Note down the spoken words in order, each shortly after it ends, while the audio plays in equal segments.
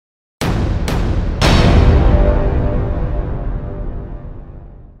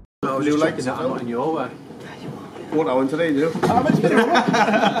was you just like checking that I'm not in your way. What I went today, do?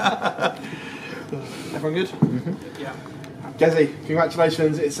 Everyone good? Yeah. Gezi,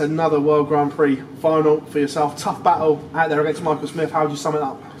 congratulations. It's another World Grand Prix final for yourself. Tough battle out there against Michael Smith. How would you sum it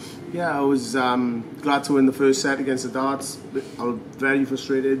up? Yeah, I was glad to win the first set against the Darts. I was very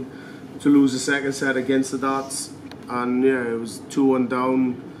frustrated to lose the second set against the Darts. And yeah, it was 2-1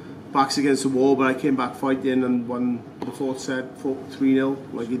 down, backs against the wall, but I came back fighting and won the fourth set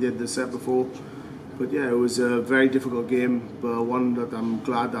 3-0 like he did the set before. But yeah, it was a very difficult game, but one that I'm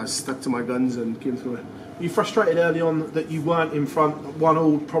glad I stuck to my guns and came through it. Were you frustrated early on that you weren't in front?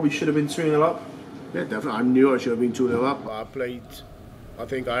 1-1, probably should have been 2-0 up? Yeah, definitely. I knew I should have been 2-0 up. I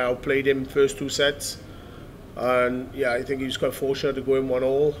think I outplayed him first two sets. And yeah, I think he was quite fortunate to go in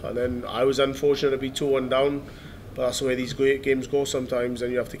 1-1, and then I was unfortunate to be 2-1 down. But that's the way these great games go sometimes,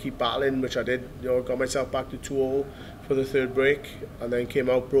 and you have to keep battling, which I did. You know, got myself back to 2-0 for the third break, and then came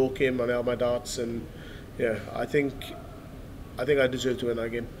out, broke him, and held my darts. And yeah, I think I deserved to win that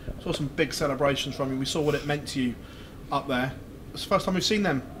game. Saw some big celebrations from you. We saw what it meant to you up there. It's the first time we've seen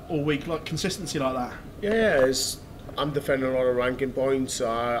them all week, like consistency like that. Yeah, I'm defending a lot of ranking points.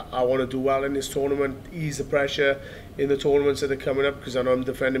 I want to do well in this tournament, ease the pressure in the tournaments that are coming up, because I know I'm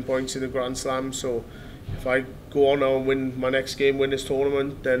defending points in the Grand Slam. So if I go on now and win my next game, win this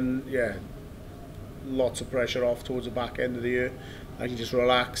tournament, then yeah, lots of pressure off towards the back end of the year. I can just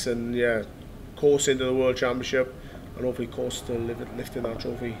relax and yeah, course into the World Championship and hopefully course to lifting that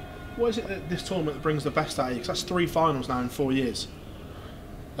trophy. What is it that this tournament that brings the best out of you? Because that's 3 finals now in 4 years.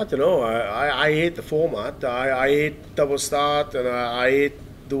 I don't know. I hate the format. I hate double start, and I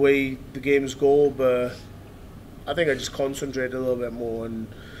hate the way the games go. But I think I just concentrate a little bit more and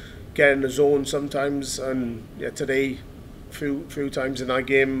get in the zone sometimes. And yeah, today, few times in that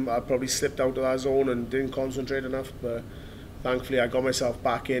game, I probably slipped out of that zone and didn't concentrate enough. But thankfully, I got myself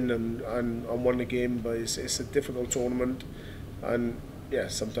back in and won the game. But it's a difficult tournament, and yeah,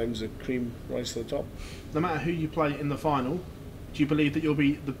 sometimes the cream rises to the top. No matter who you play in the final, do you believe that you'll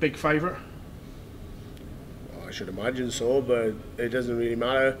be the big favourite? Well, I should imagine so, but it doesn't really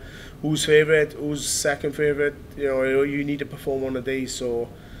matter who's favourite, who's second favourite. You know, you need to perform on the day. So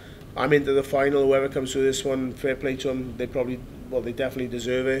I'm into the final. Whoever comes through this one, fair play to them. They definitely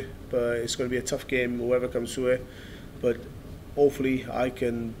deserve it. But it's going to be a tough game, whoever comes through it. But hopefully I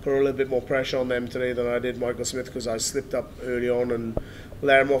can put a little bit more pressure on them today than I did Michael Smith, because I slipped up early on and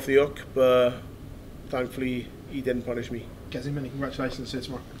let him off the hook. But thankfully he didn't punish me. Gezi, many congratulations. See you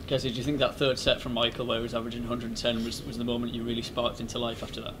tomorrow. Gezi, do you think that third set from Michael, where he was averaging 110, was the moment you really sparked into life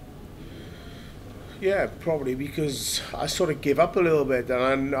after that? Yeah, probably, because I sort of gave up a little bit,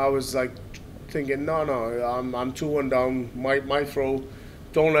 and I was like thinking, no, I'm 2-1 down, my throw,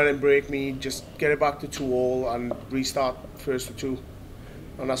 don't let him break me, just get it back to 2-all and restart first to 2.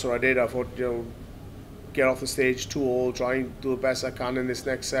 And that's what I did. I thought, you know, get off the stage 2-all, try and do the best I can in this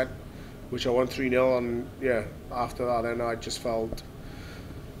next set, which I won 3-0, and yeah, after that then I just felt,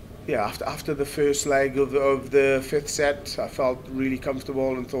 yeah, after the first leg of the fifth set, I felt really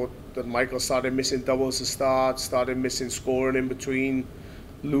comfortable and thought that Michael started missing doubles to start, started missing scoring in between,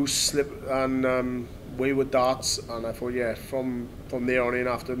 loose slip and wayward darts, and I thought, yeah, from there on in,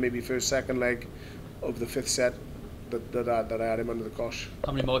 after maybe second leg of the fifth set, that I had him under the cosh.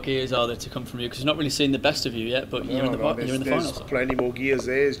 How many more gears are there to come from you? Because you've not really seen the best of you yet, but you're in the finals. There's plenty more gears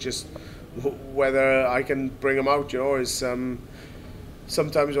there. It's just whether I can bring them out. You know, is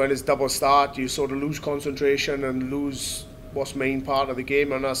sometimes when it's double start, you sort of lose concentration and lose what's main part of the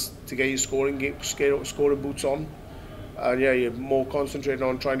game, and that's to get your scoring boots on. And yeah, you're more concentrated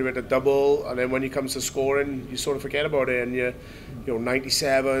on trying to hit a double, and then when it comes to scoring, you sort of forget about it, and you know,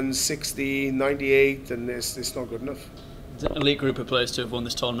 97, 60, 98, and it's not good enough. It's an elite group of players to have won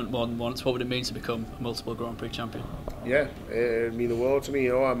this tournament more than once. What would it mean to become a multiple Grand Prix champion? Yeah, it mean the world to me.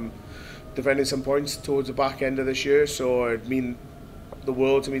 You know, I'm defending some points towards the back end of this year, so it mean the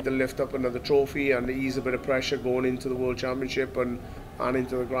world to me to lift up another trophy and ease a bit of pressure going into the World Championship and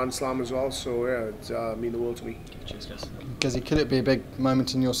into the Grand Slam as well. So yeah, it mean the world to me. Cheers, guys. Gezi, could it be a big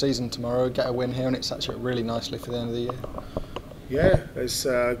moment in your season tomorrow? Get a win here and it sets you up really nicely for the end of the year. Yeah,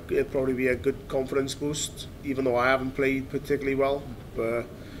 it'll probably be a good confidence boost, even though I haven't played particularly well. But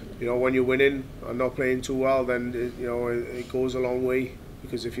you know, when you're winning and not playing too well, then it goes a long way.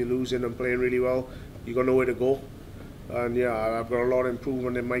 Because if you're losing and playing really well, you got nowhere to go. And yeah, I've got a lot of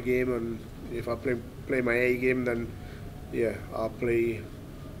improvement in my game, and if I play my A game, then yeah, I'll play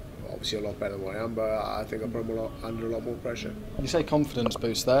obviously a lot better than I am, but I think I'll put them under a lot more pressure. You say confidence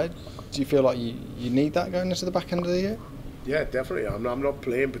boost there. Do you feel like you need that going into the back end of the year? Yeah, definitely. I'm not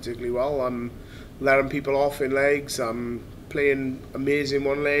playing particularly well. I'm letting people off in legs. I'm playing amazing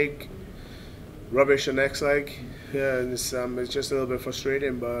one leg, rubbish the next leg. Yeah, and it's just a little bit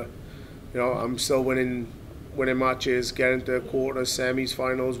frustrating, but I'm still winning matches, getting to quarters, semis,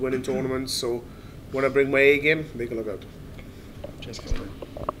 finals, winning tournaments. So when I bring my A game, they can look out. Cheers,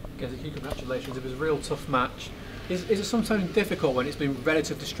 Guys, congratulations. It was a real tough match. Is it sometimes difficult when it's been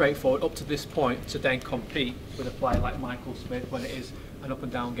relatively straightforward up to this point to then compete with a player like Michael Smith when it is an up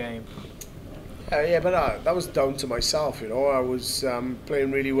and down game? Yeah, but that was down to myself. I was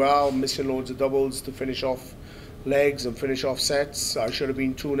playing really well, missing loads of doubles to finish off legs and finish off sets. I should have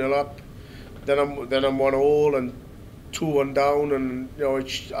been 2-0 up. Then I'm 1-all and 2-1 down, and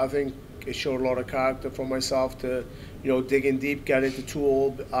I think it showed a lot of character from myself to dig in deep, get into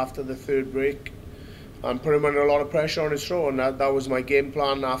 2-all after the third break, and put him under a lot of pressure on his throw, and that was my game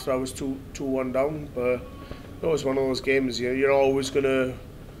plan after I was 2-1 down. But it was one of those games you're always gonna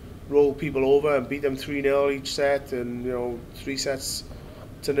roll people over and beat them 3-0 each set, and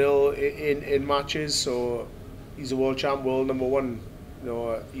 3-0 in matches. So he's a world champ, world number one.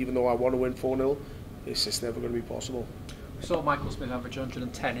 Even though I want to win 4-0, it's just never going to be possible. We saw Michael Smith average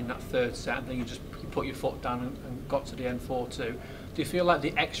 110 in that third set, and then you put your foot down and got to the end 4-2. Do you feel like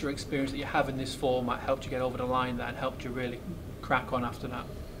the extra experience that you have in this format helped you get over the line there and helped you really crack on after that?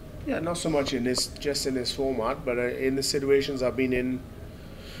 Yeah, not so much in this format, but in the situations I've been in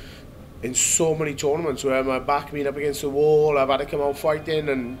so many tournaments where my back been up against the wall, I've had to come out fighting,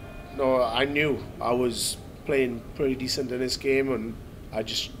 and I knew I was playing pretty decent in this game, and I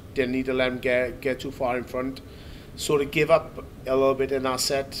just didn't need to let him get too far in front. So to give up a little bit in that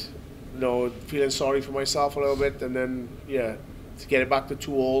set, feeling sorry for myself a little bit, and then to get it back to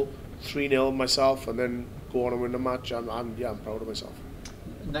 2-all, 3-0 myself, and then go on and win the match. I'm proud of myself.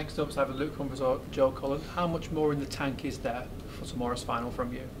 Next up is either Luke Humphries or Joe Cullen. How much more in the tank is there for tomorrow's final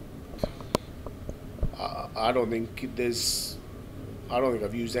from you? I don't think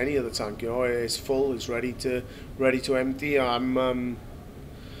I've used any of the tank. It's full. It's ready to empty.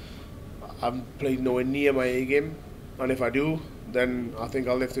 I've played nowhere near my A game, and if I do, then I think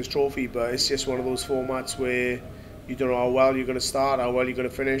I'll lift this trophy. But it's just one of those formats where you don't know how well you're going to start, how well you're going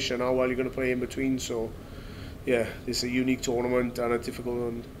to finish, and how well you're going to play in between. So, yeah, it's a unique tournament and a difficult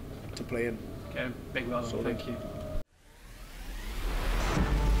one to play in. Okay, big well done. Thank you.